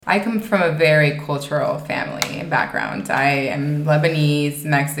I come from a very cultural family and background. I am Lebanese,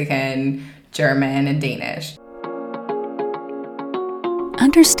 Mexican, German, and Danish.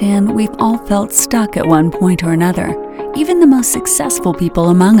 Understand we've all felt stuck at one point or another, even the most successful people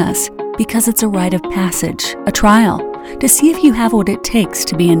among us, because it's a rite of passage, a trial, to see if you have what it takes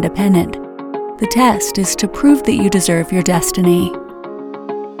to be independent. The test is to prove that you deserve your destiny.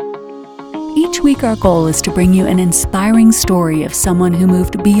 Each week our goal is to bring you an inspiring story of someone who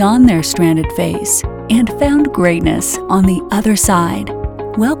moved beyond their stranded phase and found greatness on the other side.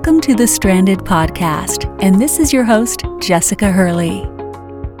 Welcome to the Stranded Podcast, and this is your host, Jessica Hurley.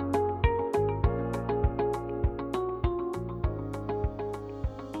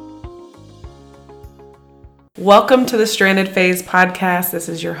 Welcome to the Stranded Phase podcast. This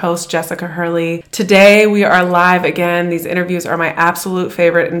is your host, Jessica Hurley. Today we are live again. These interviews are my absolute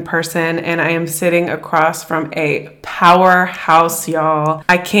favorite in person, and I am sitting across from a powerhouse, y'all.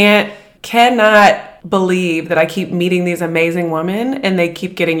 I cannot believe that I keep meeting these amazing women and they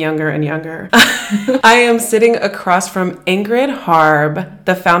keep getting younger and younger. I am sitting across from Ingrid Harb,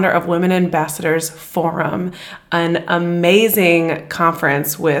 the founder of Women Ambassadors Forum, an amazing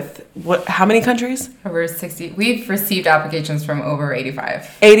conference with how many countries? Over 60. We've received applications from over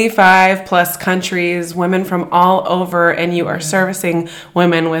 85. 85 plus countries, women from all over, and you are servicing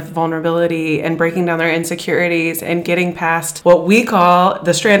women with vulnerability and breaking down their insecurities and getting past what we call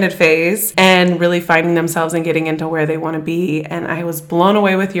the stranded phase and really finding themselves and getting into where they want to be. And I was blown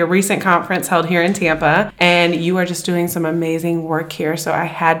away with your recent conference held here in Tampa, and you are just doing some amazing work here. So I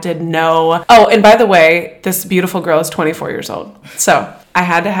had to know. Oh, and by the way, this beautiful girl is 24 years old. So I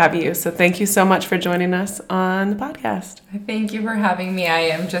had to have you. So thank you so much for joining us on the podcast. Thank you for having me. I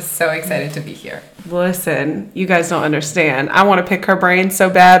am just so excited to be here. Listen, you guys don't understand. I want to pick her brain so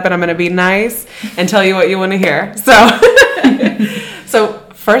bad, but I'm going to be nice and tell you what you want to hear. So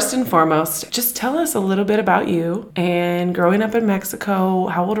first and foremost, just tell us a little bit about you and growing up in Mexico.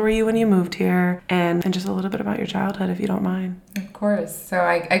 How old were you when you moved here? And just a little bit about your childhood, if you don't mind. Of course. So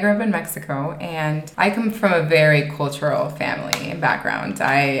I grew up in Mexico, and I come from a very cultural family and background.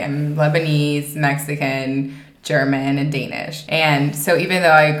 I am Lebanese, Mexican, German, and Danish. And so even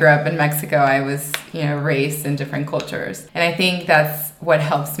though I grew up in Mexico, I was, raised in different cultures. And I think that's what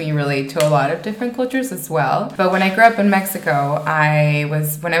helps me relate to a lot of different cultures as well. But when I grew up in Mexico,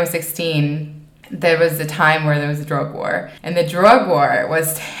 when I was 16, there was a time where there was a drug war. And the drug war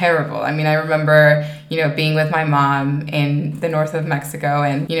was terrible. I mean, I remember, being with my mom in the north of Mexico,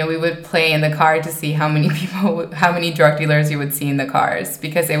 and, we would play in the car to see how many drug dealers you would see in the cars,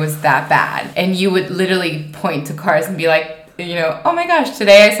 because it was that bad. And you would literally point to cars and be like, oh my gosh,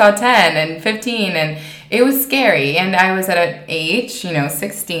 today I saw 10 and 15, and it was scary. And I was at an age,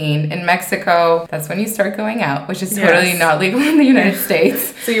 16 in Mexico. That's when you start going out, which is totally not legal in the United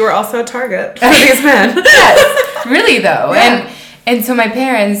States. So you were also a target for these men. Yes, really though. Yeah. And so my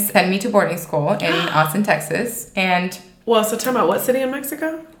parents sent me to boarding school in Austin, Texas. So tell me, what city in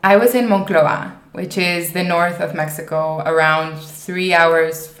Mexico? I was in Monclova, which is the north of Mexico, around 3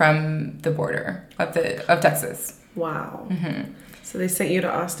 hours from the border of Texas. Wow. Mm-hmm. So they sent you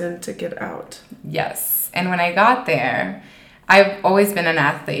to Austin to get out. Yes. And when I got there, I've always been an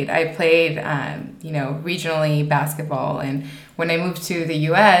athlete. I played, regionally basketball. And when I moved to the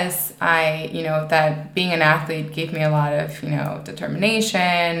U.S., that being an athlete gave me a lot of, determination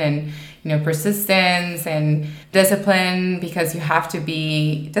and, persistence and discipline, because you have to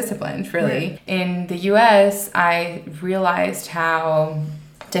be disciplined, really. Right. In the U.S., I realized how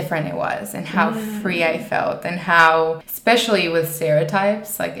different it was and how free I felt, and how, especially with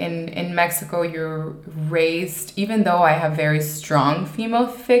stereotypes, like in Mexico, you're raised, even though I have very strong female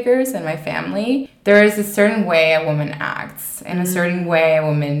figures in my family, there is a certain way a woman acts and a certain way a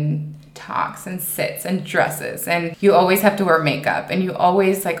woman talks and sits and dresses, and you always have to wear makeup, and you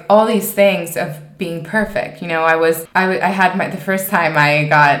always like all these things of being perfect. I had the first time I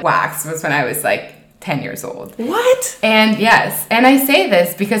got waxed was when I was like 10 years old. What? And yes, and I say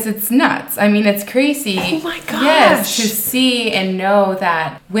this because it's nuts. I mean, it's crazy. Oh my gosh. Yes, to see and know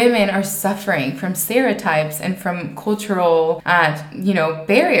that women are suffering from stereotypes and from cultural,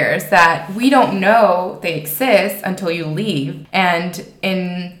 barriers that we don't know they exist until you leave. And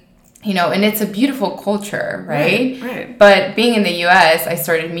and it's a beautiful culture, right? Right. But being in the U.S., I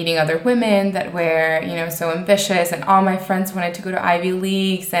started meeting other women that were, so ambitious, and all my friends wanted to go to Ivy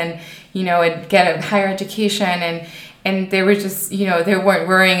Leagues and, and get a higher education, and they were just, they weren't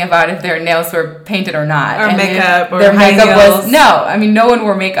worrying about if their nails were painted or not. Or and makeup or their high makeup heels. No one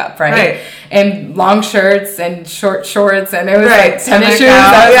wore makeup, right? And long shirts and short shorts, and it was like tennis shoes.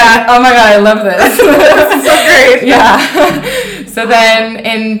 I was like, oh my God, I love this. This is so great. Yeah. So then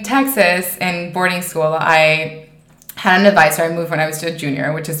in Texas, in boarding school, I had an advisor. I moved when I was a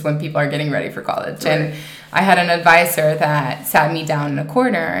junior, which is when people are getting ready for college. Right. And I had an advisor that sat me down in a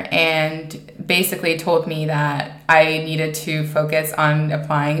corner and basically told me that I needed to focus on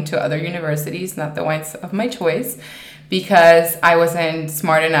applying to other universities, not the ones of my choice, because I wasn't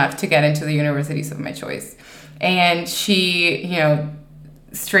smart enough to get into the universities of my choice. And she,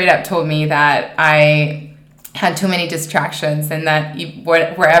 straight up told me that I had too many distractions and that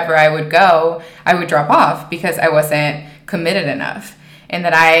wherever I would go, I would drop off because I wasn't committed enough and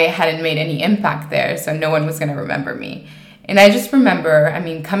that I hadn't made any impact there, so no one was going to remember me. And I just remember,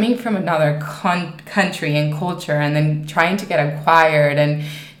 coming from another country and culture and then trying to get acquired and,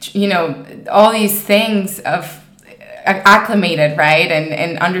 all these things of acclimated, right?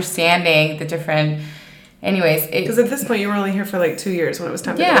 And understanding the different... Anyways, because at this point you were only here for like 2 years when it was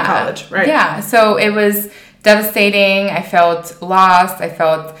time to go to college, right? Yeah, so it was devastating. I felt lost. I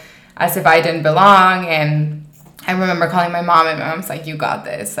felt as if I didn't belong. And I remember calling my mom, and my mom's like, "You got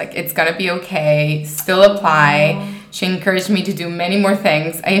this. Like, it's gonna be okay. Still apply." Aww. She encouraged me to do many more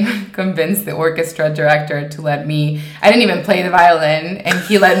things. I even convinced the orchestra director to let me. I didn't even play the violin, and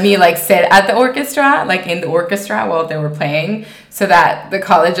he let me like sit at the orchestra, like in the orchestra while they were playing, so that the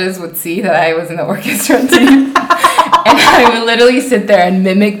colleges would see that I was in the orchestra team. And I would literally sit there and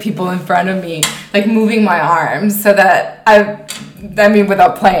mimic people in front of me, like moving my arms so that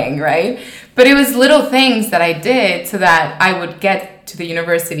without playing, right? But it was little things that I did so that I would get to the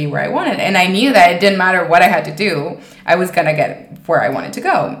university where I wanted. And I knew that it didn't matter what I had to do, I was going to get where I wanted to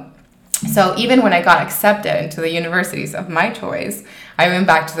go. So even when I got accepted into the universities of my choice, I went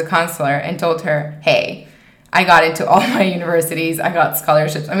back to the counselor and told her, "Hey, I got into all my universities. I got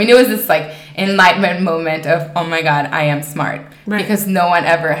scholarships." It was this like enlightenment moment of, oh my God, I am smart. Right. Because no one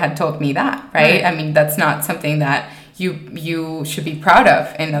ever had told me that, right? That's not something that you should be proud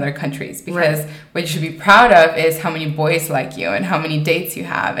of in other countries, because what you should be proud of is how many boys like you and how many dates you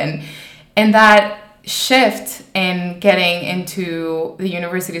have. And that shift in getting into the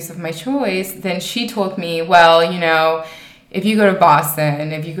universities of my choice, then she told me, well, if you go to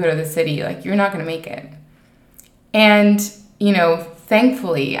Boston, if you go to the city, like, you're not going to make it. And,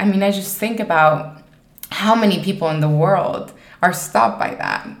 thankfully, I just think about how many people in the world are stopped by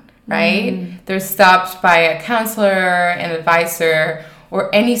that, right? Mm. They're stopped by a counselor, an advisor,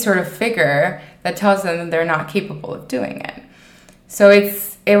 or any sort of figure that tells them that they're not capable of doing it. So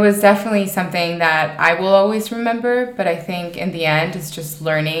it was definitely something that I will always remember, but I think in the end, it's just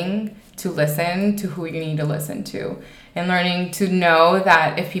learning to listen to who you need to listen to, and learning to know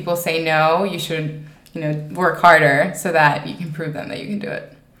that if people say no, you should work harder so that you can prove them that you can do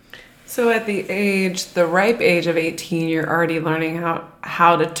it. So at the ripe age of 18, you're already learning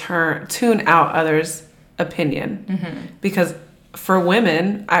how to tune out others' opinion. Mm-hmm. Because for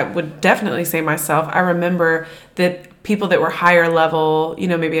women, I would definitely say myself, I remember that people that were higher level,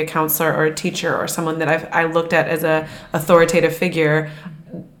 maybe a counselor or a teacher or someone that I looked at as a authoritative figure,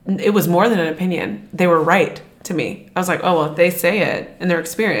 it was more than an opinion. They were right to me. I was like, oh, well, if they say it and they're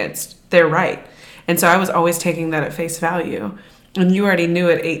experienced, they're right. And so I was always taking that at face value. And you already knew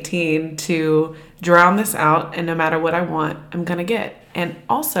at 18 to drown this out, and no matter what I want, I'm going to get. And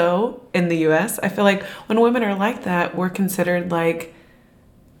also in the US, I feel like when women are like that, we're considered like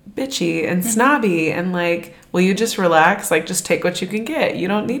bitchy and snobby and like, will you just relax? Like, just take what you can get. You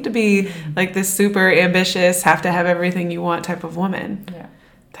don't need to be like this super ambitious, have to have everything you want type of woman. Yeah.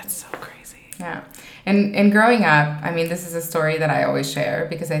 That's so crazy. Yeah. And growing up, this is a story that I always share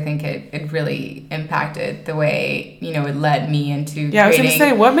because I think it really impacted the way, it led me into I was going to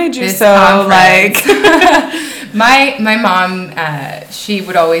say, what made you so conference. Like... my mom, we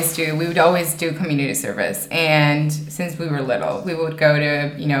would always do community service. And since we were little, we would go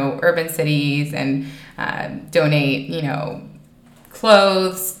to, urban cities and donate,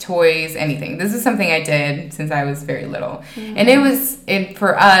 clothes, toys, anything. This is something I did since I was very little. Mm-hmm. And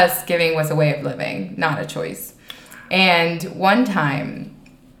for us, giving was a way of living, not a choice. And one time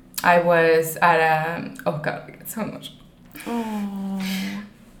I was at oh God, I get so much.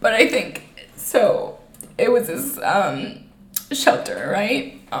 But I think, so it was this shelter,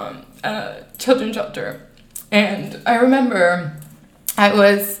 right? Children's shelter. And I remember I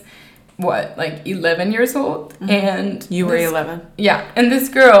was 11 years old, mm-hmm. and you were 11. Yeah, and this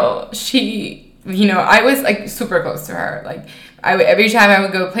girl, she, I was like super close to her. Like, every time I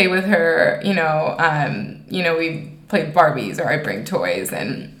would go play with her, we played Barbies or I'd bring toys.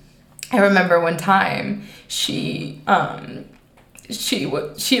 And I remember one time she was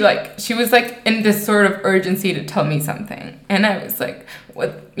like in this sort of urgency to tell me something, and I was like,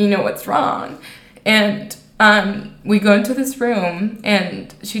 what's wrong? And we go into this room,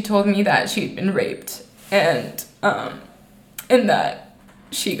 and she told me that she'd been raped, and that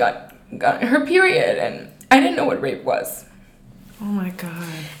she got her period, and I didn't know what rape was. Oh my God.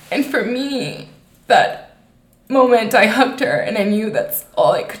 And for me, that moment, I hugged her, and I knew that's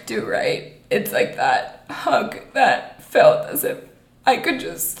all I could do, right? It's like that hug that felt as if I could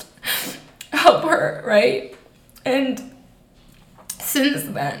just help her, right? And since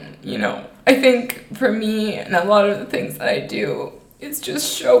then, I think for me, and a lot of the things that I do is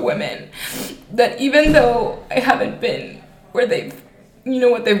just show women that even though I haven't been where they've,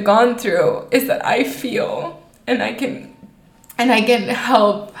 what they've gone through, is that I feel, and I can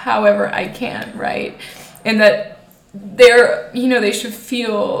help however I can, right? And that they should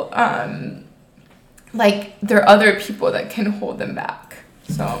feel like there are other people that can hold them back.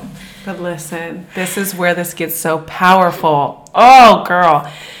 So, but listen, this is where this gets so powerful. Oh,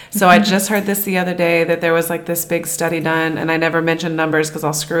 girl. So I just heard this the other day, that there was like this big study done, and I never mentioned numbers because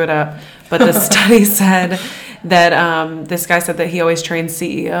I'll screw it up. But the study said that this guy said that he always trains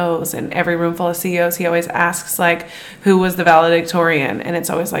CEOs, and every room full of CEOs, he always asks like, who was the valedictorian? And it's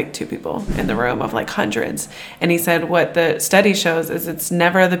always like 2 people in the room of like hundreds. And he said what the study shows is it's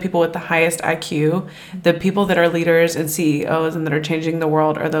never the people with the highest IQ. The people that are leaders and CEOs and that are changing the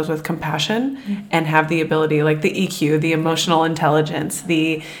world are those with compassion and have the ability, like the EQ, the emotional intelligence,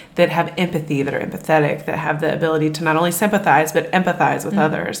 that have empathy, that are empathetic, that have the ability to not only sympathize but empathize with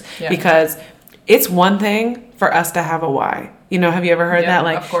others. Yeah. Because it's one thing for us to have a why. Have you ever heard that?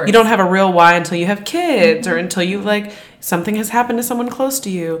 Like, you don't have a real why until you have kids or until you like something has happened to someone close to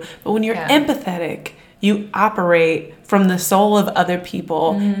you. But when you're empathetic, you operate from the soul of other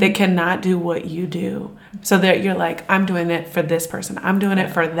people that cannot do what you do. So that you're like, I'm doing it for this person. I'm doing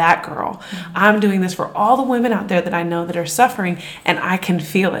it for that girl. I'm doing this for all the women out there that I know that are suffering, and I can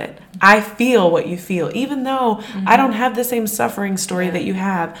feel it. I feel what you feel. Even though I don't have the same suffering story that you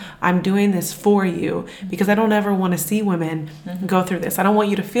have, I'm doing this for you because I don't ever want to see women go through this. I don't want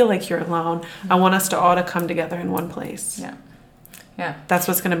you to feel like you're alone. I want us to all to come together in one place. Yeah. That's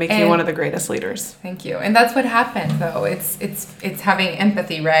what's going to make you one of the greatest leaders. Thank you. And that's what happened, though. It's having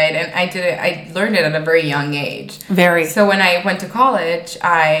empathy, right? And I learned it at a very young age. Very. So when I went to college,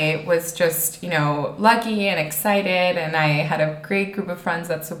 I was just, lucky and excited, and I had a great group of friends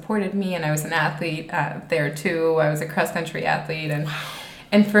that supported me, and I was an athlete there too. I was a cross country athlete,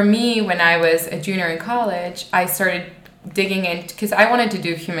 and for me, when I was a junior in college, I started digging in because I wanted to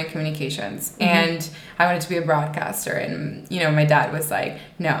do human communications and I wanted to be a broadcaster, and my dad was like,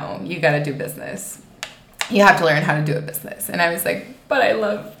 no, you got to do business, you have to learn how to do a business. And I was like, but I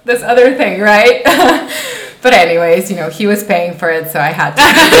love this other thing, right? But anyways, he was paying for it, so I had to.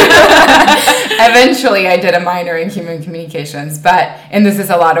 Eventually I did a minor in human communications, and this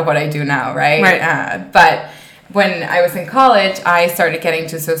is a lot of what I do now, right? But when I was in college, I started getting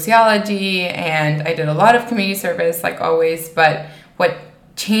to sociology, and I did a lot of community service, like always. But what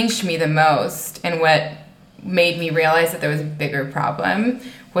changed me the most and what made me realize that there was a bigger problem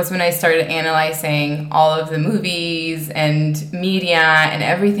was when I started analyzing all of the movies and media and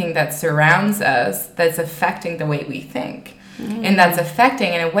everything that surrounds us that's affecting the way we think. And that's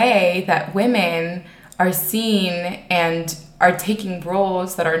affecting in a way that women are seen and are taking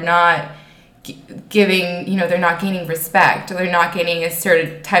roles that are not giving, they're not gaining respect, or they're not gaining a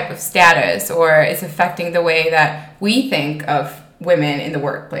certain type of status, or it's affecting the way that we think of women in the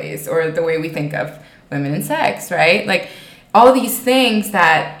workplace, or the way we think of women in sex, right? Like all these things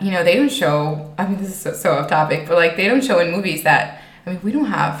that, they don't show. I mean, this is so off topic, but like they don't show in movies that, we don't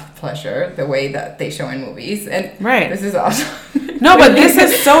have pleasure the way that they show in movies. And this is awesome. No, but this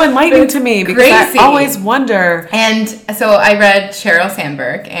is so enlightening to me because crazy. I always wonder. And so I read Sheryl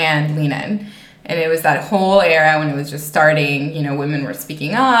Sandberg and Lean In. And it was that whole era when it was just starting, women were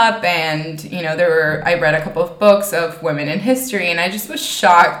speaking up, and, I read a couple of books of women in history, and I just was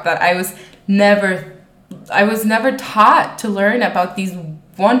shocked that I was never taught to learn about these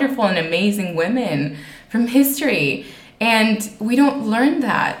wonderful and amazing women from history. And we don't learn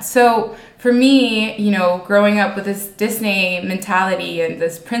that. So for me, growing up with this Disney mentality and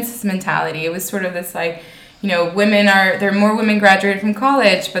this princess mentality, it was sort of this like, there are more women graduating from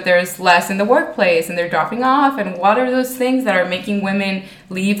college, but there's less in the workplace, and they're dropping off. And what are those things that are making women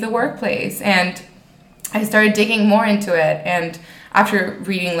leave the workplace? And I started digging more into it. And after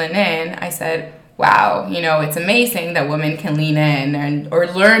reading Lean In, I said, wow, it's amazing that women can lean in or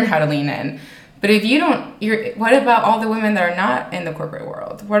learn how to lean in. But if you don't, what about all the women that are not in the corporate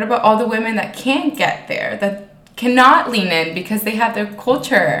world? What about all the women that can't get there, that cannot lean in because they have their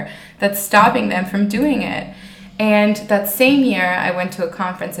culture that's stopping them from doing it? And that same year, I went to a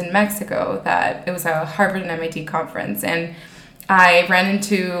conference in Mexico that it was a Harvard and MIT conference. And I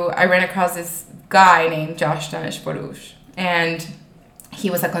ran across this guy named Josh Danish-Borouge. And he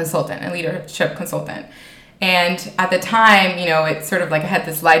was a consultant, a leadership consultant. And at the time, it's sort of like I had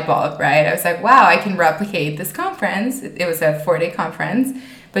this light bulb, right? I was like, wow, I can replicate this conference. It was a 4-day conference,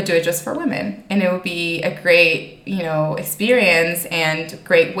 but do it just for women. And it would be a great, experience and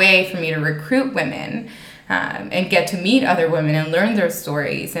great way for me to recruit women and get to meet other women and learn their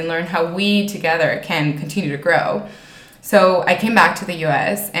stories and learn how we together can continue to grow. So I came back to the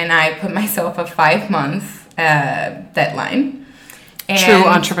U.S. and I put myself a 5-month deadline. And true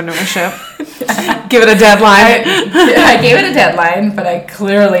entrepreneurship. Give it a deadline. I gave it a deadline, but I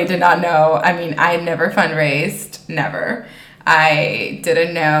clearly did not know. I mean, I never fundraised, never. I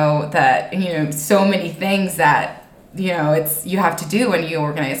didn't know that, so many things that, you have to do when you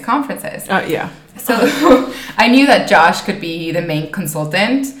organize conferences. Yeah. So I knew that Josh could be the main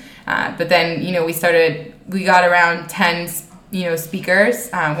consultant, but then, we got around 10, speakers,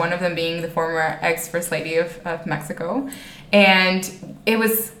 one of them being the former ex-First Lady of Mexico. And it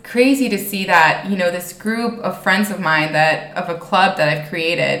was crazy to see that, this group of friends of mine of a club that I've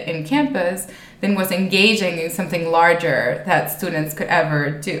created in campus then was engaging in something larger that students could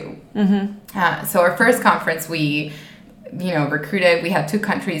ever do. Mm-hmm. So our first conference, we recruited, we had 2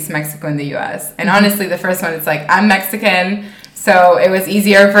 countries, Mexico and the U.S. And honestly, the first one, it's like, I'm Mexican, so it was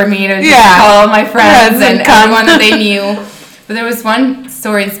easier for me to just call my friends and everyone that they knew. But there was one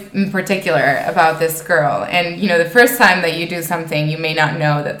story in particular about this girl. And, the first time that you do something, you may not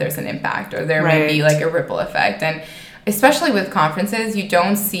know that there's an impact or there may be like a ripple effect. And especially with conferences, you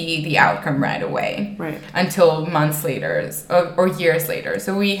don't see the outcome right away until months later or years later.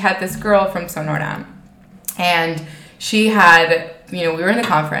 So we had this girl from Sonora, and she had, we were in the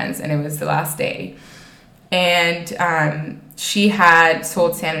conference and it was the last day, and she had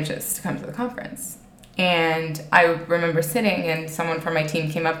sold sandwiches to come to the conference. And I remember sitting, and someone from my team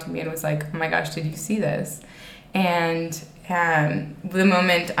came up to me and was like, oh my gosh, did you see this? And the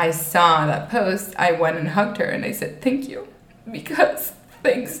moment I saw that post, I went and hugged her and I said, thank you, because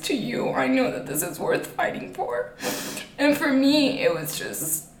thanks to you, I know that this is worth fighting for. And for me, it was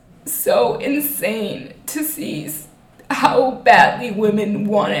just so insane to see how badly women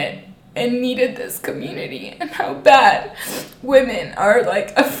wanted and needed this community, and how bad women are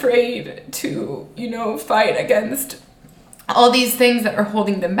like afraid to, fight against all these things that are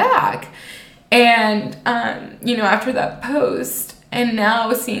holding them back. And, after that post, and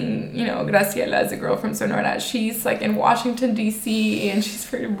now seeing, Graciela as a girl from Sonora, she's like in Washington, D.C., and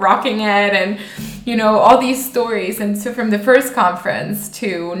she's rocking it, and, all these stories. And so from the first conference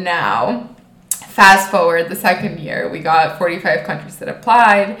to now, fast forward the second year, we got 45 countries that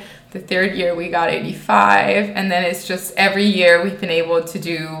applied. The third year, we got 85. And then it's just every year we've been able to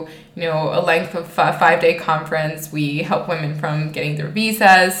do, a length of 5-day conference. We help women from getting their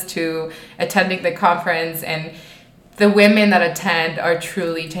visas to attending the conference. And the women that attend are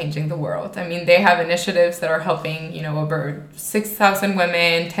truly changing the world. I mean, they have initiatives that are helping, over 6,000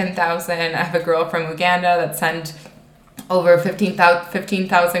 women, 10,000. I have a girl from Uganda that sent over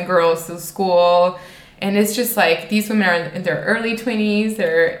 15,000 girls to school. And it's just like, these women are in their early 20s,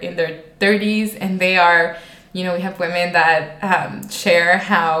 they're in their 30s, and they are, we have women that share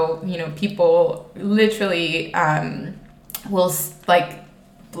how, people literally will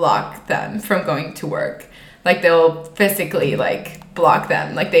block them from going to work. Like they'll physically block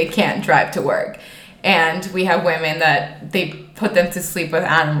them, like they can't drive to work. And we have women that they put them to sleep with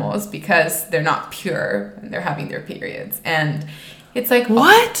animals because they're not pure and they're having their periods. And it's like,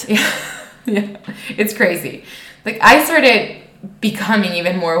 what? Yeah, it's crazy. I started becoming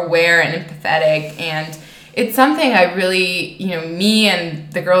even more aware and empathetic, and it's something I really, me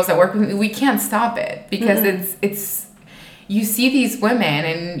and the girls that work with me, we can't stop it because it's you see these women,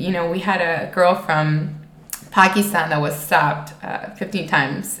 and we had a girl from Pakistan that was stabbed 15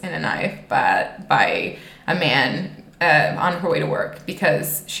 times in a knife by a man on her way to work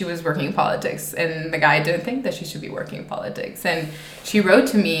because she was working in politics, and the guy didn't think that she should be working in politics. And she wrote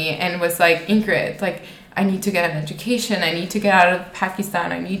to me and was like, Ingrid, I need to get an education. I need to get out of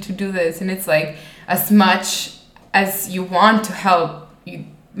Pakistan. I need to do this. And it's like, as much as you want to help,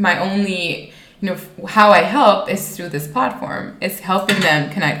 my only, how I help is through this platform. It's helping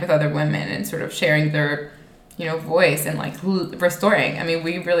them connect with other women and sort of sharing their, voice and restoring. I mean,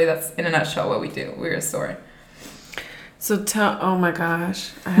 that's in a nutshell what we do. We restore. So oh my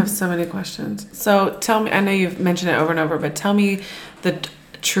gosh, I have so many questions. So tell me, I know you've mentioned it over and over, but tell me the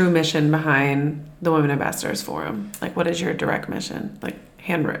true mission behind the Women Ambassadors Forum. What is your direct mission?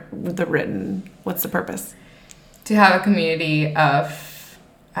 Handwritten, what's the purpose? to have a community of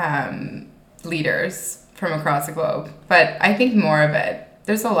leaders from across the globe. But I think more of it.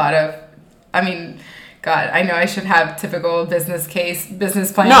 There's a lot of, I mean, God, I know I should have typical business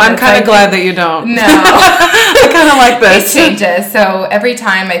plan. No, I'm kind of glad that you don't. No. I kind of like this. It changes. So every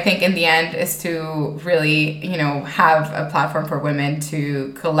time, I think in the end is to really, have a platform for women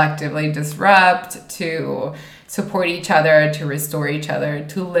to collectively disrupt, to support each other, to restore each other,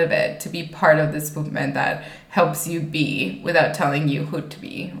 to live it, to be part of this movement that helps you be without telling you who to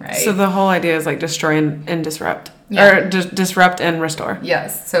be, right? So the whole idea is like destroy and disrupt. Yeah. Or disrupt and restore.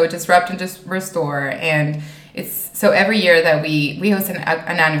 Yes. So disrupt and just restore. And it's so every year that we host an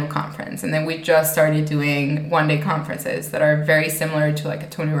annual conference, and then we just started doing one-day conferences that are very similar to like a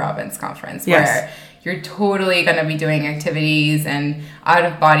Tony Robbins conference, where you're totally going to be doing activities and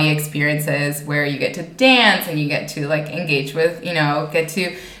out-of-body experiences where you get to dance and you get to like engage with, get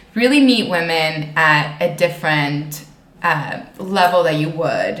to really meet women at a different level that you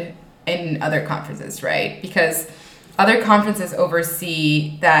would in other conferences, right? Because other conferences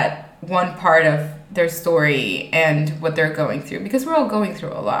oversee that one part of their story and what they're going through, because we're all going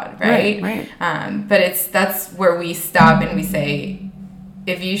through a lot, right? Right. But that's where we stop and we say,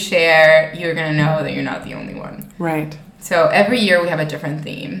 if you share, you're going to know that you're not the only one. Right. So every year we have a different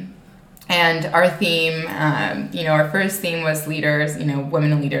theme. And our theme, our first theme was leaders,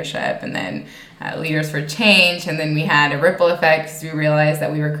 women in leadership, and then leaders for change. And then we had a ripple effect because we realized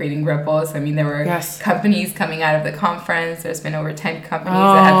that we were creating ripples. I mean, there were companies coming out of the conference. There's been over 10 companies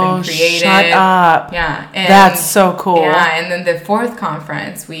that have been created. Shut up. Yeah. And that's so cool. Yeah. And then the fourth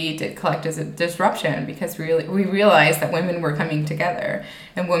conference, we did collective disruption because we realized that women were coming together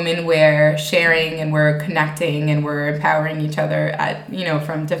and women were sharing and were connecting and were empowering each other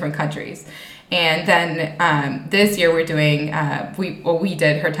from different countries. And then this year we're doing, we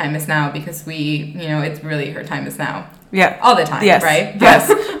did Her Time Is Now because it's really Her Time Is Now. Yeah. All the time, yes. right? Yes.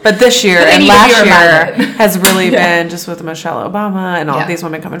 But this year and last year has really been just with Michelle Obama and all of these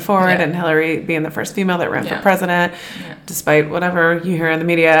women coming forward and Hillary being the first female that ran for president, despite whatever you hear in the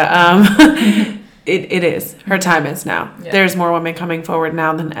media. It is. Her time is now. Yeah. There's more women coming forward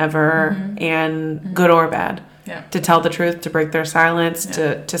now than ever, and good or bad, to tell the truth, to break their silence,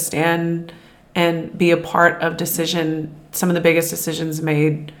 to stand and be a part of some of the biggest decisions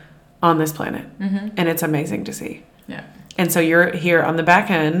made on this planet. And it's amazing to see. Yeah. And so you're here on the back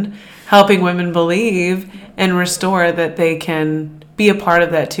end helping women believe and restore that they can be a part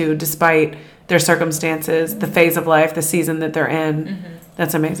of that too, despite their circumstances, the phase of life, the season that they're in.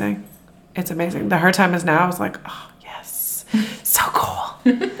 That's amazing. It's amazing. The Her Time Is Now. I was like, oh, yes. So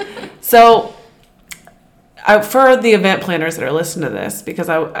cool. So for the event planners that are listening to this, because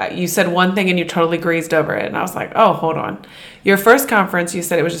you said one thing and you totally breezed over it. And I was like, oh, hold on. Your first conference, you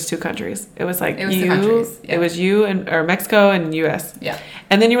said it was just 2 countries. It was like it was you or Mexico and US. Yeah.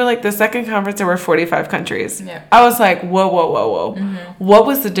 And then you were like, the second conference, there were 45 countries. Yeah. I was like, whoa. What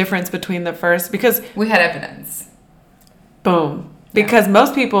was the difference between the first? Because we had evidence. Boom. Because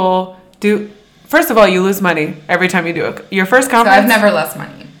most people do. First of all, you lose money every time you do it. Your first conference. So I've never lost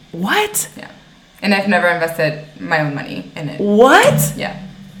money. What? Yeah. And I've never invested my own money in it. What? Yeah.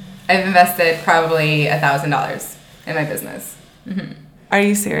 I've invested probably $1,000 in my business. Are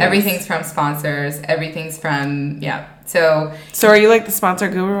you serious? Everything's from sponsors. Everything's from, So are you like the sponsor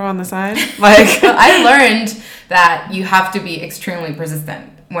guru on the side? Like, I learned that you have to be extremely persistent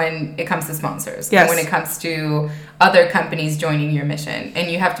when it comes to sponsors. Yes. And when it comes to other companies joining your mission.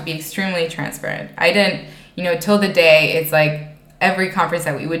 And you have to be extremely transparent. I didn't, till the day, it's like every conference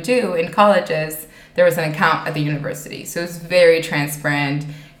that we would do in colleges, there was an account at the university. So it was very transparent.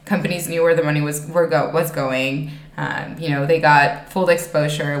 Companies knew where the money was going. They got full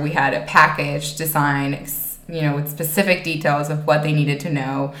exposure. We had a package design, with specific details of what they needed to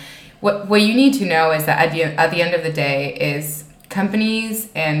know. What you need to know is that at the end of the day is companies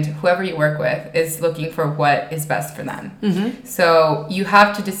and whoever you work with is looking for what is best for them. So you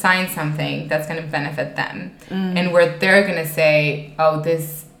have to design something that's going to benefit them. And where they're going to say, oh,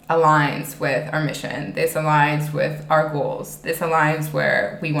 this aligns with our mission. This aligns with our goals. This aligns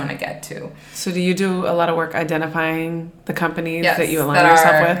where we want to get to. So do you do a lot of work identifying the companies that you align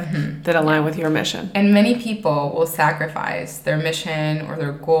yourself with that align with your mission? And many people will sacrifice their mission or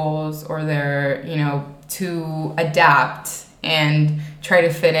their goals or their, to adapt and try to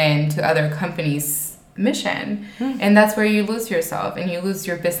fit into other companies' mission. And that's where you lose yourself and you lose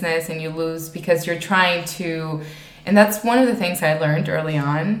your business and you lose because you're trying to. And that's one of the things I learned early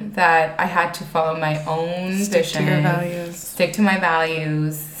on, that I had to follow my own vision. Stick to your values. Stick to my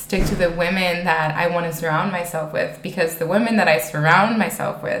values. Stick to the women that I want to surround myself with. Because the women that I surround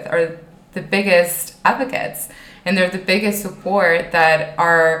myself with are the biggest advocates. And they're the biggest support that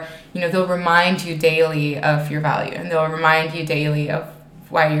are, they'll remind you daily of your value, and they'll remind you daily of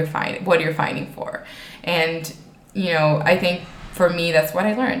what you're fighting for. And, I think for me, that's what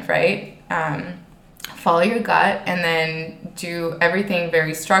I learned, right? Follow your gut, and then do everything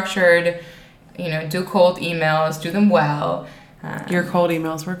very structured, do cold emails, do them well. Your cold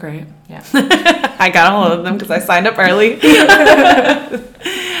emails were great. Yeah. I got all of them because I signed up early.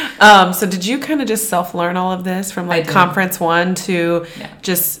 So did you kind of just self-learn all of this from like conference one to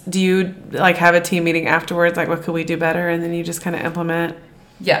just, do you like have a team meeting afterwards? Like, what could we do better? And then you just kind of implement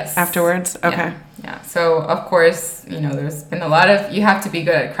afterwards? Okay. Yeah. So of course, there's been a lot of, you have to be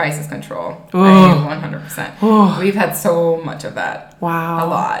good at crisis control. Ooh. 100%. Ooh. We've had so much of that. Wow. A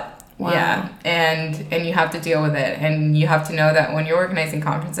lot. Wow. Yeah. And you have to deal with it. And you have to know that when you're organizing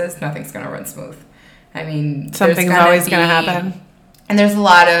conferences, nothing's going to run smooth. I mean, something's always going to happen. And there's a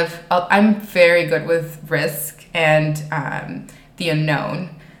lot of, I'm very good with risk and the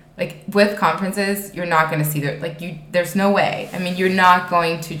unknown. Like with conferences, you're not going to see there's no way. I mean, you're not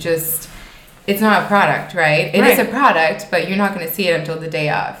going to just, it's not a product, right? It is a product, but you're not going to see it until the day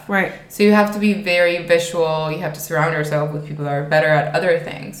of. Right. So you have to be very visual. You have to surround yourself with people that are better at other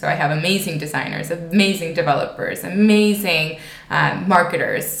things. So I have amazing designers, amazing developers, amazing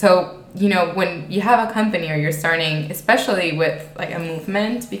marketers. So, when you have a company or you're starting, especially with like a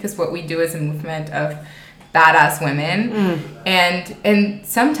movement, because what we do is a movement of badass women. And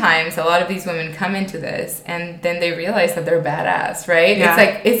sometimes a lot of these women come into this and then they realize that they're badass, right?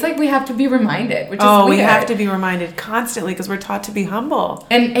 Yeah. It's like we have to be reminded, which is weird. We have to be reminded constantly because we're taught to be humble.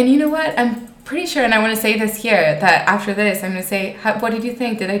 And you know what? I'm pretty sure, and I want to say this here, that after this, I'm going to say, what did you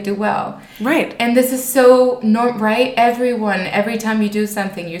think? Did I do well? Right. And this is so right? Every time you do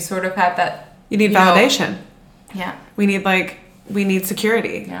something, you sort of have that. You need validation. Yeah. We need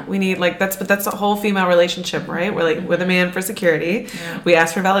security. Yeah. We need that's the whole female relationship, right? We're like with a man for security. Yeah. We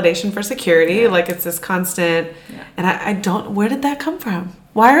ask for validation for security. Yeah. Like it's this constant. Yeah. And I don't. Where did that come from?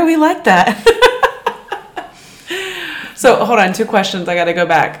 Why are we like that? So hold on, 2 questions. I got to go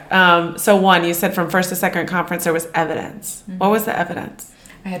back. So one, you said from first to second conference there was evidence. Mm-hmm. What was the evidence?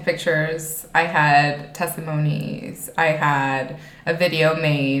 I had pictures. I had testimonies. I had a video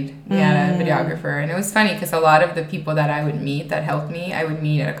made. We had a videographer. And it was funny because a lot of the people that I would meet that helped me, I would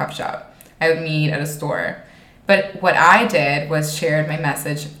meet at a coffee shop. I would meet at a store. But what I did was shared my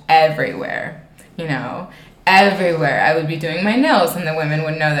message everywhere, everywhere. I would be doing my nails and the women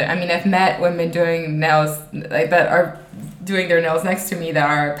would know that. I mean, I've met women doing nails like that are doing their nails next to me that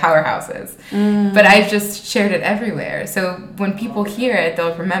are powerhouses. But I've just shared it everywhere. So when people hear it,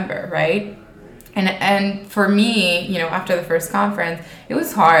 they'll remember, right? And for me, after the first conference, it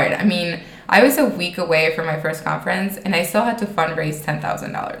was hard. I mean, I was a week away from my first conference and I still had to fundraise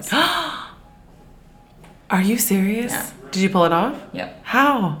 $10,000. Are you serious? Yeah. Did you pull it off? Yep.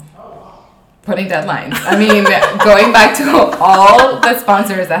 How? Putting deadlines. I mean, going back to all the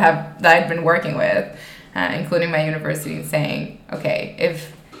sponsors that I'd been working with, including my university, saying, okay,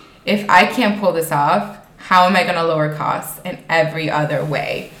 if I can't pull this off, how am I going to lower costs in every other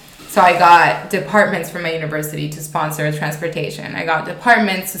way? So I got departments from my university to sponsor transportation. I got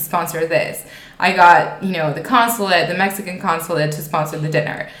departments to sponsor this. I got, the consulate, the Mexican consulate to sponsor the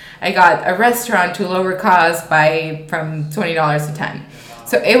dinner. I got a restaurant to lower costs from $20 to $10.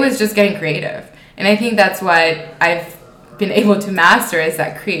 So it was just getting creative. And I think that's what I've been able to master, is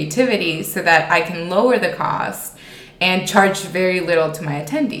that creativity, so that I can lower the cost and charge very little to my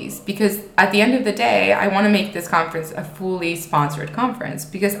attendees. Because at the end of the day, I want to make this conference a fully sponsored conference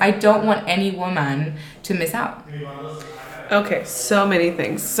because I don't want any woman to miss out. Okay, so many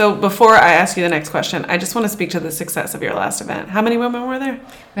things. So before I ask you the next question, I just want to speak to the success of your last event. How many women were there?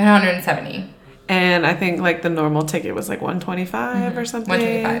 170. And I think the normal ticket was $125 or something.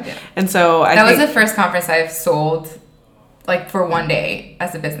 $125, yeah. And so that was the first conference I've sold for one day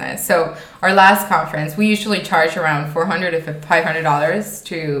as a business. So our last conference, we usually charge around $400 to $500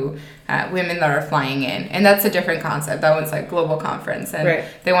 to women that are flying in. And that's a different concept. That one's global conference. And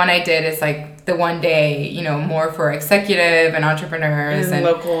the one I did is the one day, more for executive and entrepreneurs and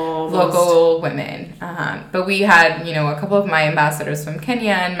local women. But we had, a couple of my ambassadors from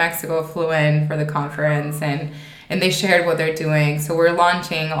Kenya and Mexico flew in for the conference, and they shared what they're doing. So we're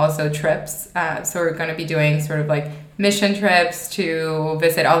launching also trips. So we're going to be doing sort of mission trips to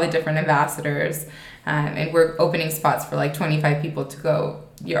visit all the different ambassadors. And we're opening spots for 25 people to go.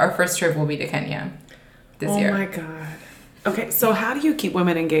 Our first trip will be to Kenya this year. Oh my God. Okay, so how do you keep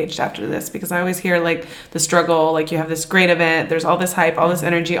women engaged after this? Because I always hear the struggle, you have this great event, there's all this hype, all this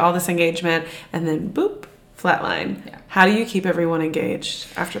energy, all this engagement, and then boop, flatline. Yeah. How do you keep everyone engaged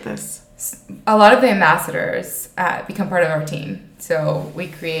after this? a lot of the ambassadors become part of our team. So we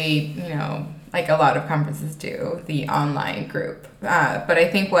create, like a lot of conferences do, the online group. But I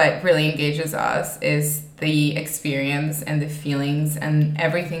think what really engages us is the experience and the feelings and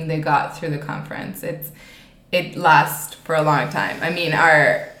everything they got through the conference. It lasts for a long time. I mean,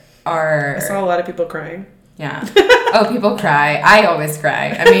 our I saw a lot of people crying. Yeah. Oh, people cry. I always cry.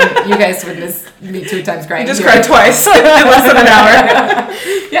 I mean, you guys witnessed me 2 times crying. You just cried twice in less than an hour.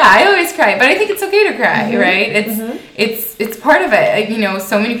 Yeah, I always cry, but I think it's okay to cry, right? It's part of it.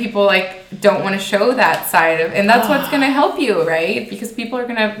 So many people don't want to show that side of, and that's what's going to help you, right? Because people are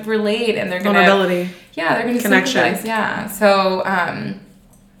going to relate, and they're going to vulnerability. Yeah, they're going to connection. Sympathize. Yeah. So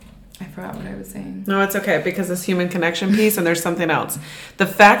I forgot what I was saying. No, it's okay, because this human connection piece, and there's something else. The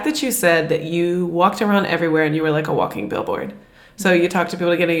fact that you said that you walked around everywhere and you were like a walking billboard. So you talked to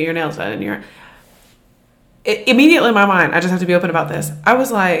people getting your nails done, and immediately in my mind, I just have to be open about this. I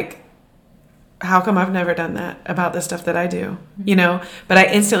was like, how come I've never done that about the stuff that I do? But I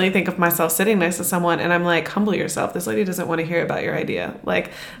instantly think of myself sitting next to someone, and I'm like, humble yourself. This lady doesn't want to hear about your idea.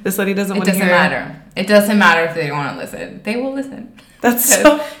 Like, this lady doesn't want to hear. It doesn't matter. It doesn't matter if they don't want to listen. They will listen. That's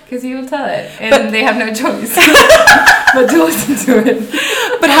so... Because you will tell it. And they have no choice but to listen to it.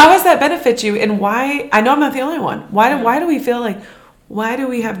 But how does that benefit you? And why... I know I'm not the only one. Why do we feel like... Why do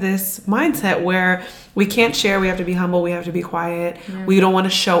we have this mindset where we can't share, we have to be humble, we have to be quiet, we don't want to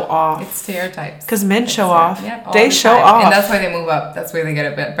show off? It's stereotypes. Because men show off. Yeah, they show time. off. And that's why they move up. That's why they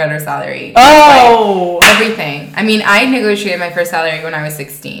get a better salary. Oh! Everything. I mean, I negotiated my first salary when I was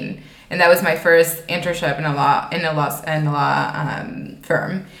 16. And that was my first internship in a law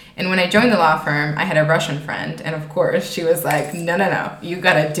firm. And when I joined the law firm, I had a Russian friend. And of course, she was like, no, you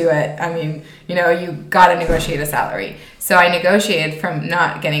got to do it. I mean, you got to negotiate a salary. So I negotiated from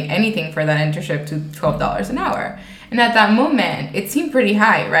not getting anything for that internship to $12 an hour. And at that moment, it seemed pretty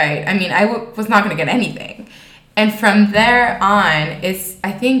high, right? I mean, I was not going to get anything. And from there on,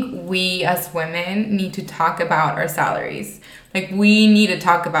 I think we as women need to talk about our salaries. Like, we need to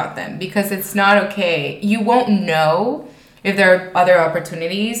talk about them, because it's not okay. You won't know if there are other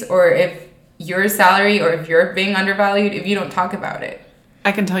opportunities, or if your salary, or if you're being undervalued, if you don't talk about it.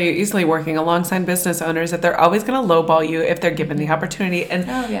 I can tell you easily, working alongside business owners, that they're always going to lowball you if they're given the opportunity.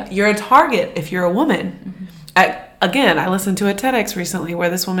 And you're a target if you're a woman. Again, I listened to a TEDx recently where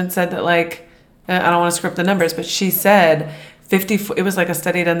this woman said that, like, I don't want to script the numbers, but she said it was like a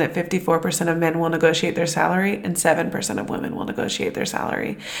study done that 54% of men will negotiate their salary and 7% of women will negotiate their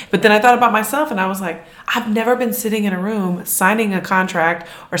salary. But then I thought about myself, and I was like, I've never been sitting in a room signing a contract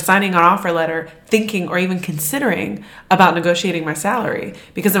or signing an offer letter thinking or even considering about negotiating my salary,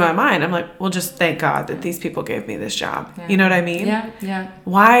 because in my mind I'm like, well, just thank God that these people gave me this job. You know what I mean? Yeah.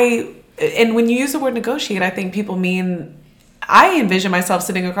 Why? And when you use the word negotiate, I think people mean, I envision myself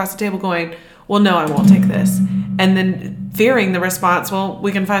sitting across the table going, well, no, I won't take this. And then fearing the response, well,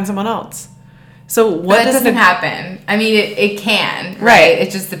 we can find someone else. So what doesn't happen. I mean, it can, right?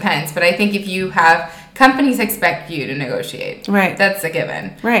 It just depends. But I think if you have, companies expect you to negotiate. Right. That's a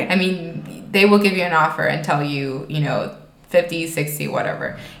given. Right. I mean, they will give you an offer and tell you, 50, 60,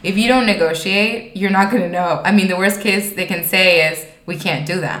 whatever. If you don't negotiate, you're not going to know. I mean, the worst case they can say is, we can't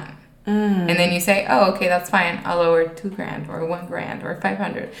do that. And then you say, oh, okay, that's fine. I'll lower $2,000 or $1,000 or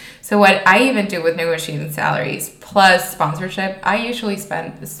 $500. So what I even do with negotiating salaries plus sponsorship, I usually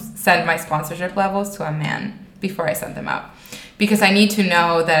send my sponsorship levels to a man before I send them out, because I need to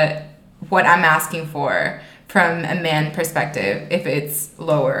know that what I'm asking for from a man perspective, if it's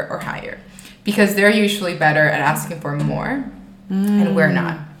lower or higher, because they're usually better at asking for more, and we're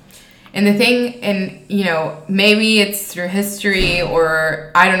not. And the thing, and, maybe it's through history, or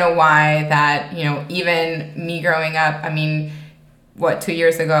I don't know why, that, even me growing up, I mean, 2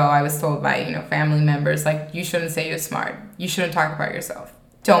 years ago, I was told by, family members, like, you shouldn't say you're smart. You shouldn't talk about yourself.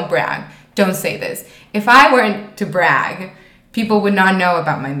 Don't brag. Don't say this. If I weren't to brag, people would not know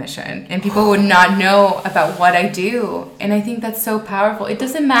about my mission, and people would not know about what I do. And I think that's so powerful. It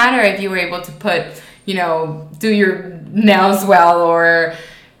doesn't matter if you were able to put, do your nails well, or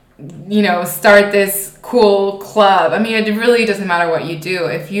start this cool club. I mean, it really doesn't matter what you do.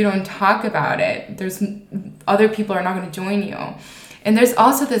 If you don't talk about it, other people are not going to join you. And there's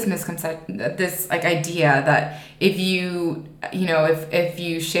also this misconception, this idea that if you, if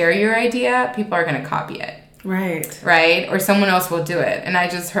you share your idea, people are going to copy it. Right? Or someone else will do it. And I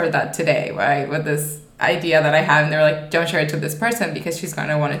just heard that today, right? With this idea that I have, and they're like, don't share it to this person because she's going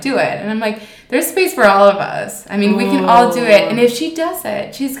to want to do it. And I'm like, there's space for all of us. I mean, we can all do it. And if she does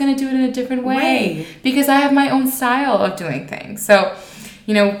it, she's going to do it in a different way, because I have my own style of doing things. So,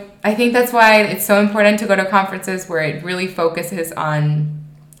 I think that's why it's so important to go to conferences where it really focuses on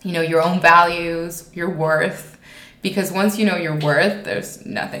your own values, your worth. Because once you know your worth, there's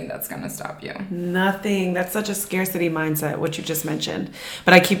nothing that's going to stop you. Nothing. That's such a scarcity mindset, what you just mentioned.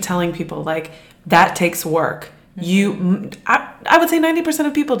 But I keep telling people, like, that takes work. I would say 90%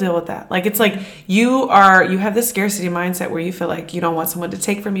 of people deal with that. Like, it's like you have this scarcity mindset where you feel like you don't want someone to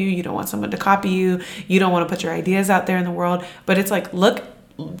take from you. You don't want someone to copy you. You don't want to put your ideas out there in the world. But it's like,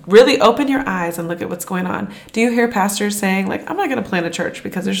 really open your eyes and look at what's going on. Do you hear pastors saying, like, I'm not going to plant a church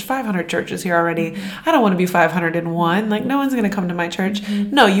because there's 500 churches here already. I don't want to be 501. Like, no one's going to come to my church.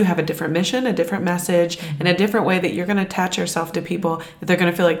 No, you have a different mission, a different message, and a different way that you're going to attach yourself to people, that they're going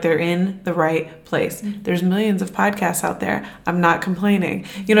to feel like they're in the right place. There's millions of podcasts out there. I'm not complaining.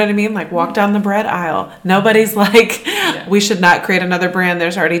 You know what I mean? Like, walk down the bread aisle. Nobody's like, we should not create another brand.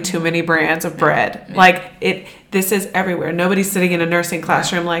 There's already too many brands of bread. Like, this is everywhere. Nobody's sitting in a nursing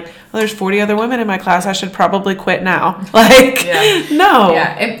classroom like, well, there's 40 other women in my class. I should probably quit now. Like, no.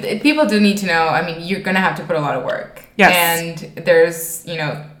 Yeah, if people do need to know. I mean, you're going to have to put a lot of work. Yes. And there's,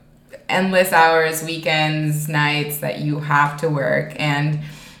 endless hours, weekends, nights that you have to work. And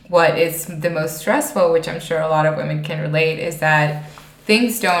what is the most stressful, which I'm sure a lot of women can relate, is that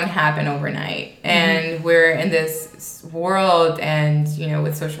things don't happen overnight. And we're in this world and,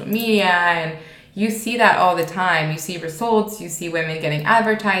 with social media, and you see that all the time. You see results. You see women getting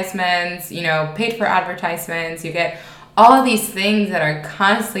advertisements, paid for advertisements. You get all of these things that are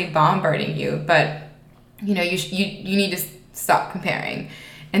constantly bombarding you. But, you need to stop comparing.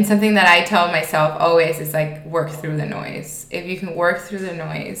 And something that I tell myself always is, like, work through the noise. If you can work through the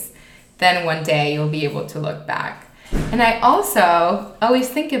noise, then one day you'll be able to look back. And I also always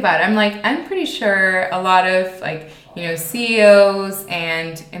think about it. I'm pretty sure a lot of, like, CEOs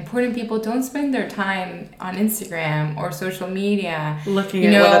and important people don't spend their time on Instagram or social media looking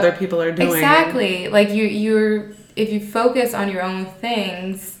at what other people are doing. Exactly. Like, if you focus on your own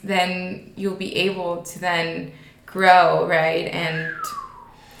things, then you'll be able to then grow, right? And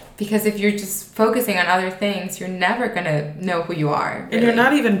because if you're just focusing on other things, you're never going to know who you are. Really. And you're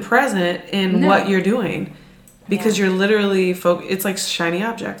not even present in what you're doing. Because you're literally, it's like shiny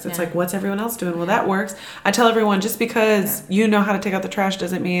objects. It's like, what's everyone else doing? Well, that works. I tell everyone, just because you know how to take out the trash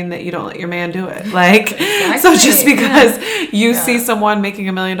doesn't mean that you don't let your man do it. Like, so just because you see someone making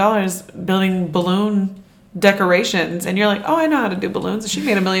 $1 million building balloon decorations and you're like, oh, I know how to do balloons. She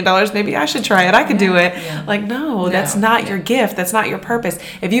made $1 million. Maybe I should try it. I could do it. Yeah. Like, no, that's not your gift. That's not your purpose.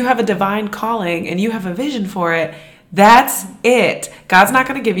 If you have a divine calling and you have a vision for it, that's it. God's not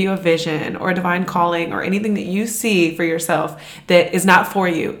going to give you a vision or a divine calling or anything that you see for yourself that is not for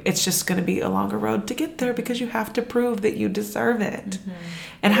you. It's just going to be a longer road to get there because you have to prove that you deserve it.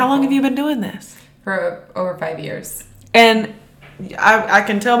 And how long have you been doing this? For over 5 years. And I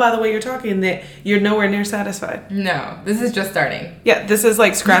can tell by the way you're talking that you're nowhere near satisfied. No, this is just starting. Yeah, this is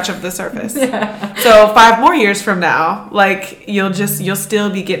like scratch of the surface. So 5 more years from now, like you'll still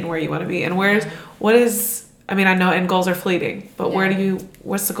be getting where you want to be. And I know end goals are fleeting, but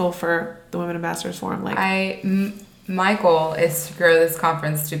what's the goal for the Women Ambassadors Forum? Like, my goal is to grow this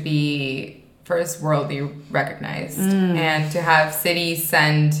conference to be first worldly recognized and to have cities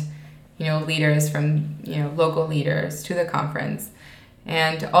send, leaders from, local leaders to the conference,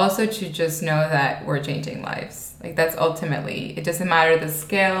 and also to just know that we're changing lives. Like, that's ultimately, it doesn't matter the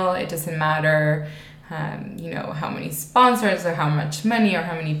scale, it doesn't matter, how many sponsors or how much money or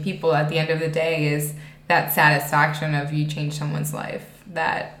how many people. At the end of the day is that satisfaction of you change someone's life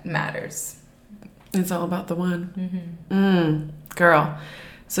that matters. It's all about the one. Girl.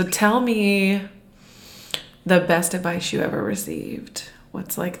 So tell me the best advice you ever received.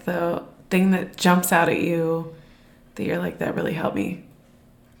 What's like the thing that jumps out at you that you're like, that really helped me?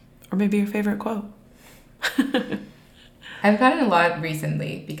 Or maybe your favorite quote. I've gotten a lot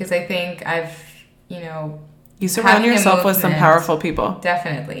recently because I think you surround yourself with some powerful people.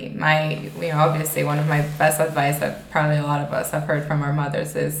 Definitely. Obviously one of my best advice that probably a lot of us have heard from our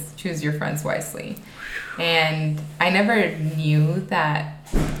mothers is choose your friends wisely. And I never knew that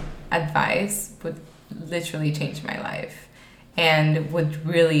advice would literally change my life and would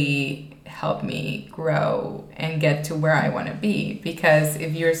really help me grow and get to where I want to be. Because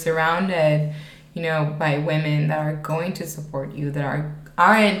if you're surrounded, by women that are going to support you, that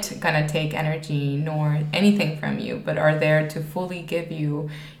aren't gonna take energy nor anything from you, but are there to fully give you,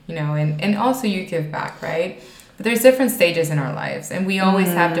 and also you give back, right? But there's different stages in our lives, and we always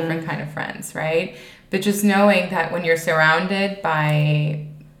have different kind of friends, right? But just knowing that when you're surrounded by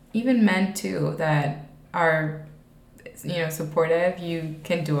even men too that are, supportive, you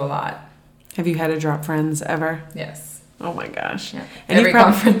can do a lot. Have you had to drop friends ever? Yes. Oh my gosh. Yeah. And every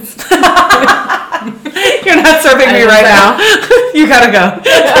conference. You're not serving me right now. You gotta go.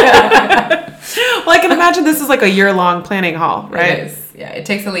 Well, I can imagine this is like a year-long planning haul, right? It is. Yeah, it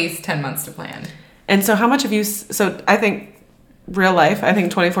takes at least 10 months to plan. And so how much have you, so I think real life, I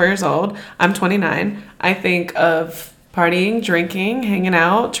think 24 years old, I'm 29. I think of partying, drinking, hanging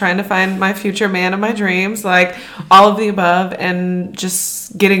out, trying to find my future man of my dreams, like all of the above, and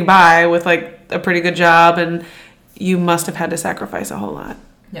just getting by with like a pretty good job. And you must have had to sacrifice a whole lot.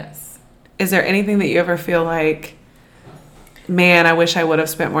 Yes. Is there anything that you ever feel like, man, I wish I would have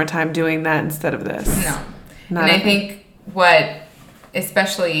spent more time doing that instead of this? No. Not and I think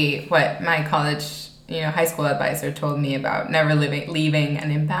especially what my college, high school advisor told me about never leaving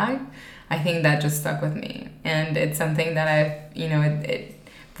an impact, I think that just stuck with me. And it's something that it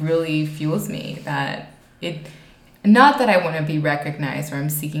really fuels me, that not that I want to be recognized or I'm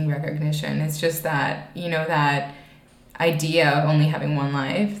seeking recognition. It's just that, that idea of only having one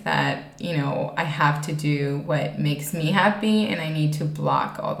life, that, I have to do what makes me happy, and I need to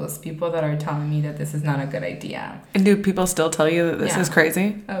block all those people that are telling me that this is not a good idea. And do people still tell you that this is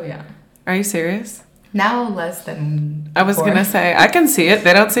crazy? Oh, yeah. Are you serious? Now less than I was going to say, I can see it.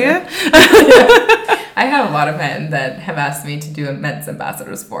 They don't see it? I have a lot of men that have asked me to do a men's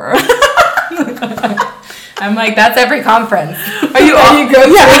ambassadors forum. I'm like, that's every conference. Are you all? You go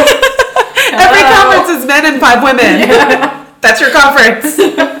every conference is men and 5 women. Yeah. That's your conference.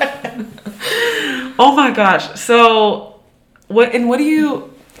 Oh my gosh. So what do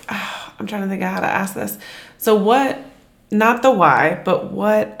you, I'm trying to think of how to ask this. So not the why, but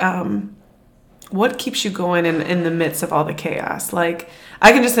what keeps you going in the midst of all the chaos? Like,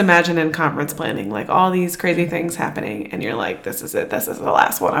 I can just imagine in conference planning, like all these crazy things happening, and you're like, this is it. This is the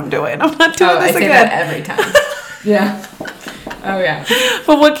last one I'm doing. I'm not doing this again. I say that every time. Yeah. Oh, yeah.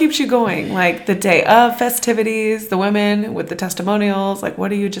 But what keeps you going? Like the day of festivities, the women with the testimonials, like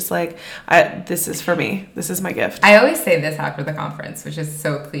what are you just like, this is for me. This is my gift. I always say this after the conference, which is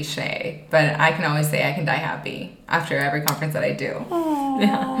so cliche, but I can always say I can die happy after every conference that I do. Aww.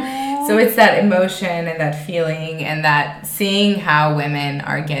 Yeah. So it's that emotion and that feeling and that seeing how women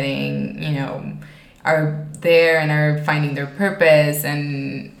are getting, are there and are finding their purpose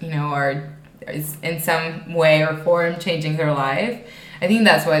and, are in some way or form changing their life. I think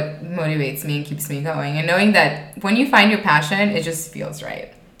that's what motivates me and keeps me going. And knowing that when you find your passion, it just feels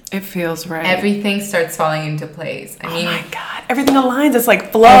right. It feels right. Everything starts falling into place. I mean, oh my God. Everything aligns. It's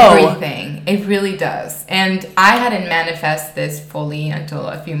like flow. Everything. It really does. And I hadn't manifested this fully until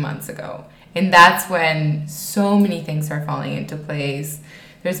a few months ago. And that's when so many things are falling into place.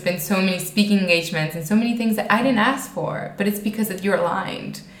 There's been so many speaking engagements and so many things that I didn't ask for, but it's because you're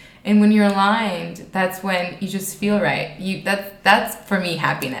aligned. And when you're aligned, that's when you just feel right. That's for me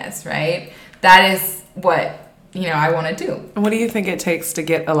happiness, right? That is what I want to do. And what do you think it takes to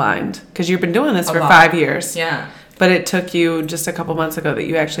get aligned? Because you've been doing this for 5 years. Yeah. But it took you just a couple months ago that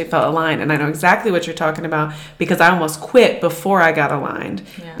you actually felt aligned. And I know exactly what you're talking about because I almost quit before I got aligned.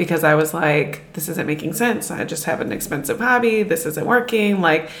 Yeah. Because I was like, this isn't making sense. I just have an expensive hobby. This isn't working.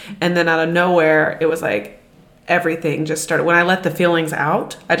 And then out of nowhere, it was like, everything just started. When I let the feelings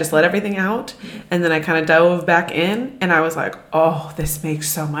out, I just let everything out. And then I kind of dove back in and I was like, oh, this makes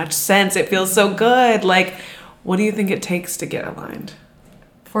so much sense. It feels so good. Like, what do you think it takes to get aligned?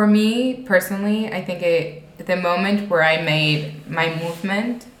 For me personally, I think the moment where I made my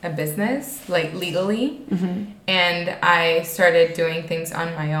movement a business, like legally, and I started doing things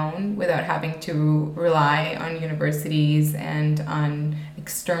on my own without having to rely on universities and on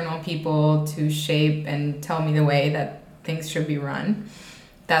external people to shape and tell me the way that things should be run,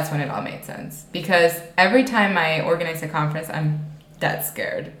 that's when it all made sense. Because every time I organize a conference, I'm dead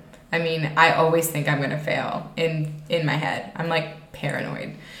scared. I mean, I always think I'm going to fail in my head. I'm like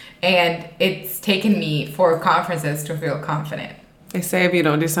paranoid. And it's taken me 4 conferences to feel confident. They say if you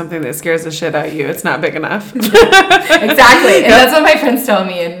don't do something that scares the shit out of you, it's not big enough. Exactly. And that's what my friends tell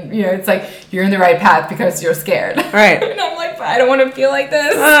me. And, it's like, you're in the right path because you're scared. Right. And I'm like, but I don't want to feel like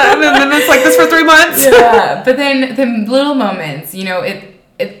this. And then it's like this for 3 months. Yeah. But then the little moments,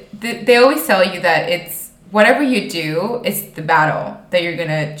 they always tell you that it's whatever you do, it's the battle that you're going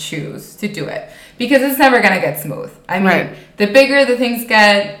to choose to do it. Because it's never going to get smooth. I mean, The bigger the things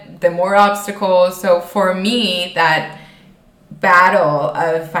get, the more obstacles. So for me, that battle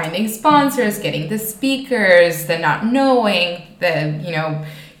of finding sponsors, getting the speakers, the not knowing, the,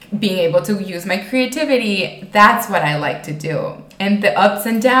 being able to use my creativity, that's what I like to do. And the ups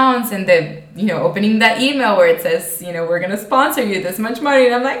and downs and the, opening that email where it says, we're going to sponsor you this much money.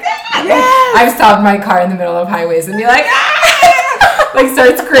 And I'm like, ah! Yes! I've stopped my car in the middle of highways and be like, ah! Like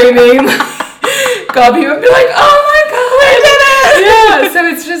start screaming, call people and be like, oh my God, I did it! Yeah, so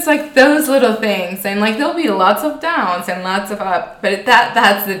it's just just like those little things, and like there'll be lots of downs and lots of up, but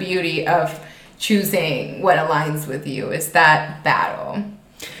that's the beauty of choosing what aligns with you, is that battle.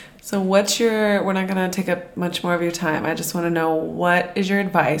 So we're not going to take up much more of your time. I just want to know, what is your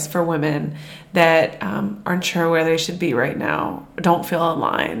advice for women that aren't sure where they should be right now, don't feel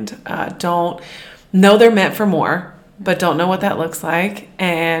aligned, don't know they're meant for more, but don't know what that looks like,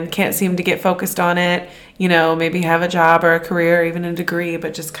 and can't seem to get focused on it, maybe have a job or a career, or even a degree,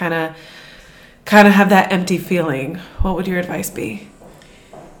 but just kind of have that empty feeling? What would your advice be?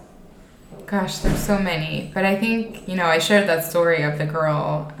 Gosh, there's so many. But I think, I shared that story of the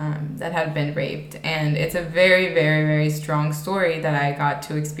girl that had been raped. And it's a very, very, very strong story that I got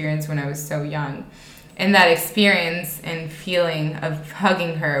to experience when I was so young. And that experience and feeling of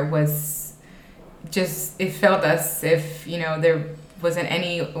hugging her was just, it felt as if, there wasn't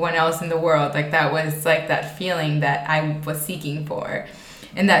anyone else in the world. Like, that was like that feeling that I was seeking for.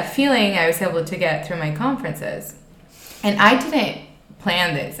 And that feeling I was able to get through my conferences. And I didn't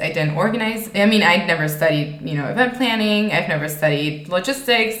plan this. I didn't organize. I mean, I'd never studied, event planning. I've never studied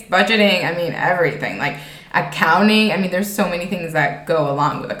logistics, budgeting. I mean, everything, like accounting. I mean, there's so many things that go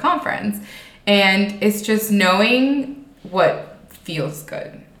along with a conference. And it's just knowing what feels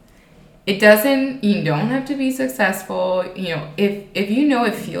good. You don't have to be successful. If you know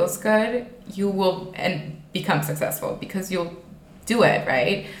it feels good, you will become successful because you'll do it,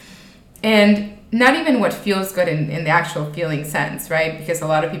 right? And not even what feels good in the actual feeling sense, right? Because a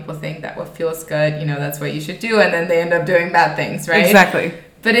lot of people think that what feels good, that's what you should do, and then they end up doing bad things, right? Exactly.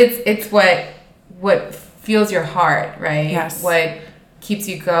 But it's what fills your heart, right? Yes. What keeps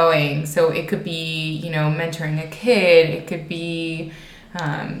you going. So it could be, mentoring a kid. It could be,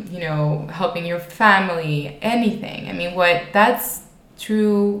 helping your family, anything. I mean, that's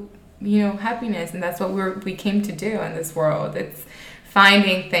true, happiness, and that's what we came to do in this world. It's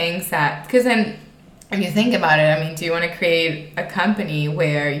finding things because then if you think about it, I mean, do you want to create a company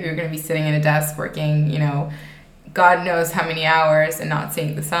where you're going to be sitting at a desk working, God knows how many hours and not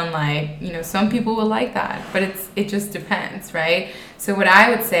seeing the sunlight? Some people will like that, but it just depends, right? So what I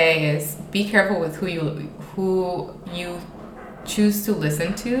would say is be careful with who you choose to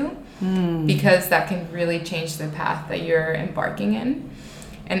listen to, because that can really change the path that you're embarking in.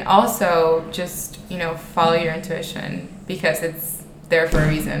 And also just, follow your intuition, because it's there for a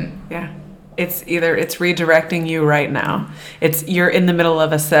reason. Yeah. It's redirecting you right now. You're in the middle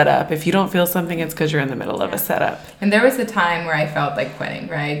of a setup. If you don't feel something, it's because you're in the middle of a setup. And there was a time where I felt like quitting,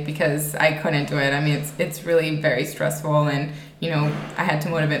 right? Because I couldn't do it. I mean, it's really very stressful, and I had to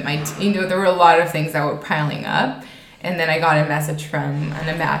motivate there were a lot of things that were piling up. And then I got a message from an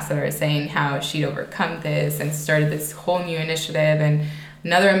ambassador saying how she'd overcome this and started this whole new initiative. And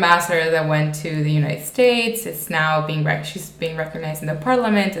another ambassador that went to the United States, it's now she's being recognized in the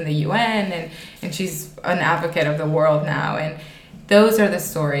Parliament and the UN, and she's an advocate of the world now. And those are the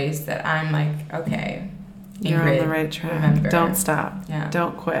stories that I'm like, okay, Ingrid, you're on the right track. Remember. Don't stop. Yeah.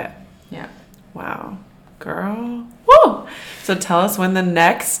 Don't quit. Yeah. Wow. Girl. Woo! So tell us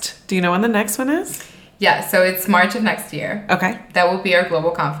do you know when the next one is? Yeah, so it's March of next year. Okay. That will be our global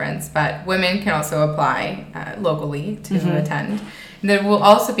conference, but women can also apply locally to attend. There will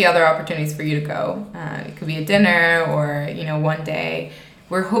also be other opportunities for you to go. It could be a dinner or, one day.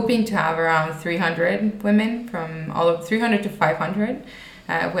 We're hoping to have around 300 women 300 to 500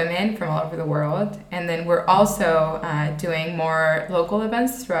 women from all over the world. And then we're also doing more local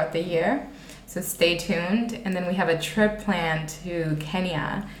events throughout the year. So stay tuned. And then we have a trip planned to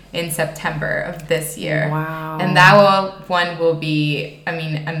Kenya in September of this year. Wow. And that one will be,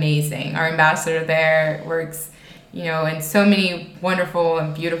 amazing. Our ambassador there works and so many wonderful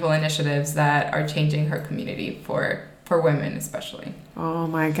and beautiful initiatives that are changing her community for women especially. Oh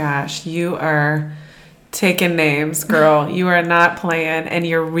my gosh, you are taking names, girl. You are not playing, and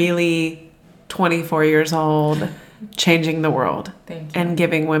you're really 24 years old, changing the world. Thank you. And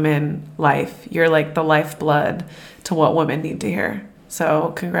giving women life. You're like the lifeblood to what women need to hear.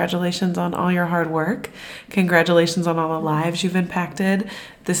 So congratulations on all your hard work. Congratulations on all the lives you've impacted.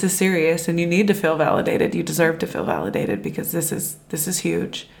 This is serious, and you need to feel validated. You deserve to feel validated, because this is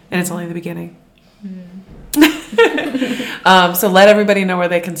huge, and it's only the beginning. So let everybody know where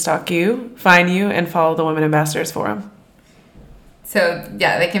they can stalk you, find you, and follow the Women Ambassadors Forum. So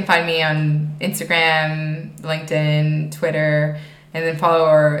yeah, they can find me on Instagram, LinkedIn, Twitter, and then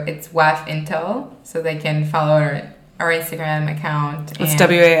it's WAF Intel, so they can follow our Instagram account. It's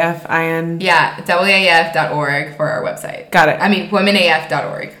WAFIN. Yeah, WAF.org for our website. Got it.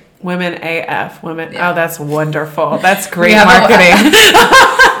 WomenAF.org. Women AF. Women. Yeah. Oh, that's wonderful. That's great marketing.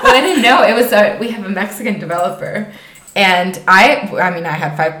 Well, I didn't know. We have a Mexican developer, And I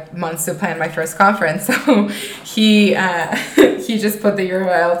had 5 months to plan my first conference, so he just put the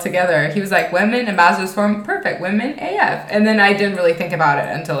URL together. He was like, Women Ambassadors Forum, perfect, Women AF. And then I didn't really think about it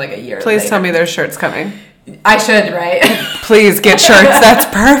until like a year later. Please tell me there's shirts coming. I should, right? Please get shirts. That's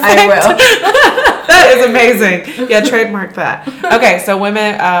perfect. I will. That is amazing. Yeah, trademark that. Okay, so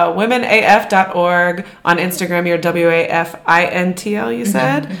womenaf.org. On Instagram, you're WAFINTL, you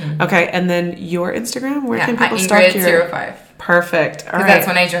said? Mm-hmm. Okay, and then your Instagram? Where can people stalk you? Ingrid05. Perfect. All right. That's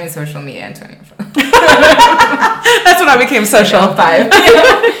when I joined social media in 2005. That's when I became social. 5.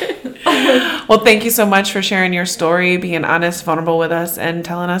 Well, thank you so much for sharing your story, being honest, vulnerable with us, and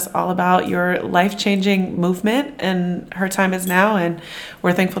telling us all about your life-changing movement. And Her Time Is Now, and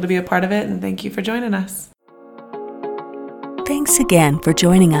we're thankful to be a part of it. And thank you for joining us. Thanks again for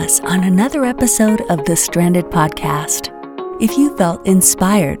joining us on another episode of the Stranded Podcast. If you felt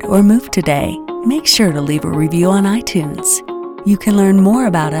inspired or moved today, make sure to leave a review on iTunes. You can learn more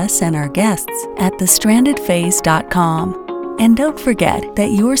about us and our guests at thestrandedphase.com. And don't forget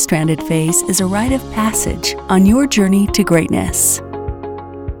that your stranded phase is a rite of passage on your journey to greatness.